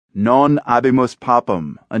Non habemus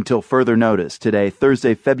papam, until further notice, today,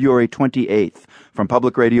 Thursday, February 28th. From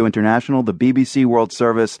Public Radio International, the BBC World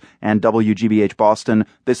Service, and WGBH Boston,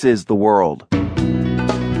 this is The World.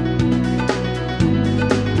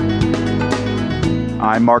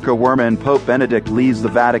 I'm Marco Werman. Pope Benedict leaves the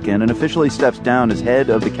Vatican and officially steps down as head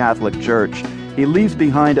of the Catholic Church. He leaves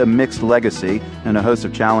behind a mixed legacy and a host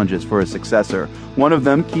of challenges for his successor, one of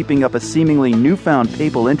them keeping up a seemingly newfound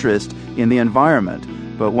papal interest in the environment.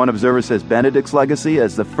 But one observer says Benedict's legacy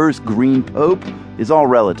as the first green pope is all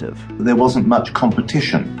relative. There wasn't much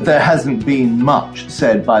competition. There hasn't been much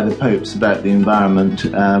said by the popes about the environment,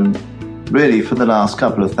 really, for the last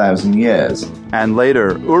couple of thousand years. And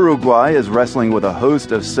later, Uruguay is wrestling with a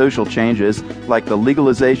host of social changes, like the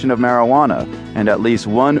legalization of marijuana, and at least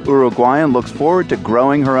one Uruguayan looks forward to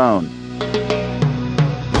growing her own.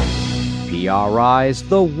 PRI's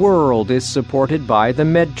The World is supported by the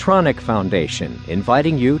Medtronic Foundation,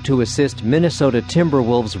 inviting you to assist Minnesota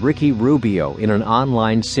Timberwolves' Ricky Rubio in an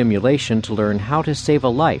online simulation to learn how to save a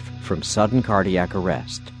life from sudden cardiac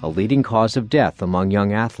arrest, a leading cause of death among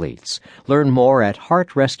young athletes. Learn more at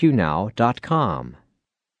heartrescuenow.com.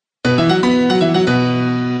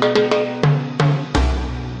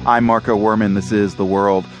 I'm Marco Werman. This is The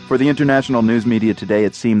World. For the international news media today,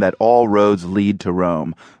 it seemed that all roads lead to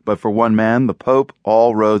Rome. But for one man, the Pope,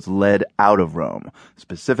 all roads led out of Rome,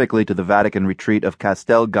 specifically to the Vatican retreat of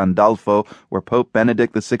Castel Gandolfo, where Pope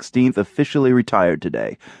Benedict XVI officially retired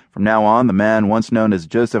today. From now on, the man once known as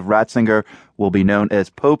Joseph Ratzinger will be known as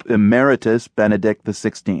Pope Emeritus Benedict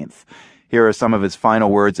XVI. Here are some of his final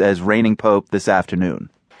words as reigning Pope this afternoon.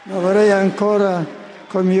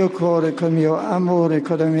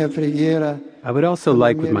 I would also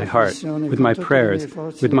like with my heart, with my prayers,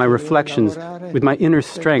 with my reflections, with my inner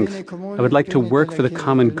strength, I would like to work for the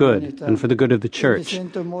common good and for the good of the Church,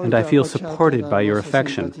 and I feel supported by your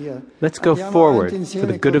affection. Let's go forward for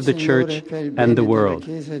the good of the Church and the world.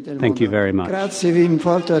 Thank you very much.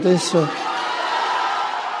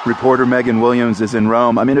 Reporter Megan Williams is in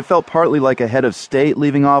Rome. I mean, it felt partly like a head of state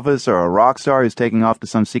leaving office or a rock star who's taking off to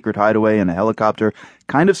some secret hideaway in a helicopter.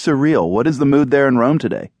 Kind of surreal. What is the mood there in Rome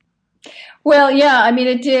today? Well, yeah, I mean,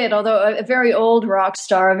 it did, although a very old rock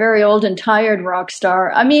star, a very old and tired rock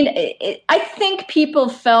star. I mean, I think people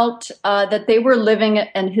felt that they were living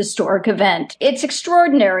an historic event. It's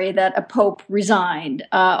extraordinary that a pope resigned.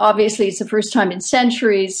 Obviously, it's the first time in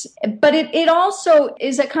centuries, but it also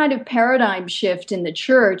is a kind of paradigm shift in the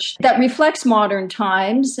church that reflects modern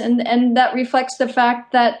times and that reflects the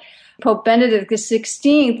fact that Pope Benedict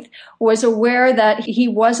XVI was aware that he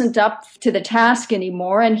wasn't up to the task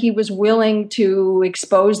anymore, and he was willing to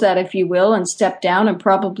expose that, if you will, and step down, and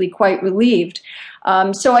probably quite relieved.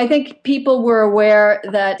 So I think people were aware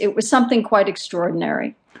that it was something quite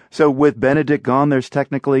extraordinary. So with Benedict gone, there's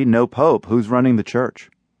technically no pope. Who's running the church?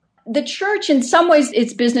 The church, in some ways,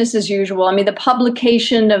 it's business as usual. I mean, the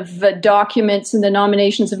publication of documents and the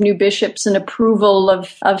nominations of new bishops and approval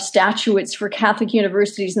of statutes for Catholic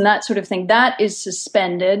universities and that sort of thing, that is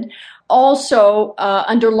suspended. Also,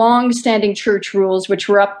 under long-standing church rules, which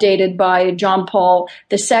were updated by John Paul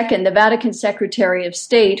II, the Vatican Secretary of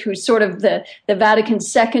State, who's sort of the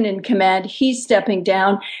Vatican's second in command, he's stepping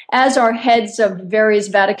down, as are heads of various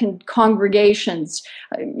Vatican congregations,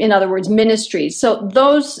 in other words, ministries. So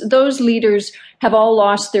those leaders have all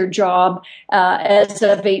lost their job as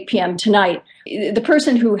of 8 p.m. tonight. The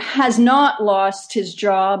person who has not lost his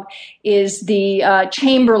job is the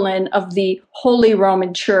Chamberlain of the Holy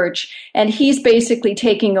Roman Church, and he's basically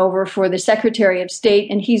taking over for the Secretary of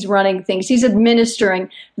State, and he's running things. He's administering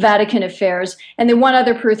Vatican affairs. And the one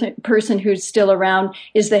other person who's still around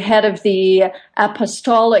is the head of the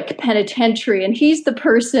Apostolic Penitentiary, and he's the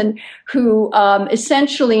person who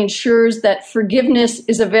essentially ensures that forgiveness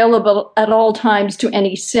is available at all times to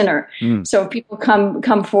any sinner. So if people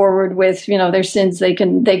come forward with, their sins, they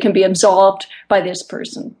can be absolved by this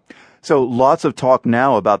person. So lots of talk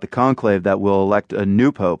now about the conclave that will elect a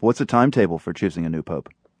new pope. What's the timetable for choosing a new pope?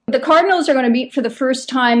 The cardinals are going to meet for the first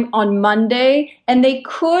time on Monday, and they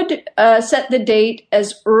could set the date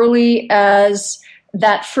as early as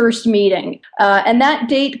that first meeting. And that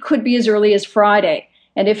date could be as early as Friday.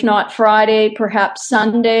 And if not Friday, perhaps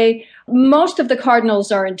Sunday. Most of the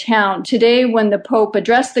cardinals are in town. Today, when the Pope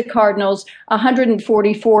addressed the cardinals,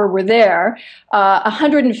 144 were there.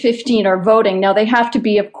 115 are voting. Now, they have to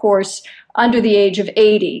be, of course, under the age of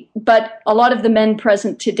 80. But a lot of the men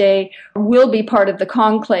present today will be part of the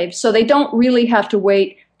conclave. So they don't really have to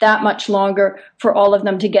wait that much longer for all of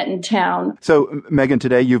them to get in town. So, Megan,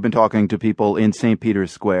 today you've been talking to people in St.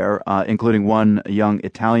 Peter's Square, including one young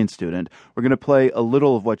Italian student. We're going to play a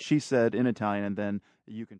little of what she said in Italian, and then you can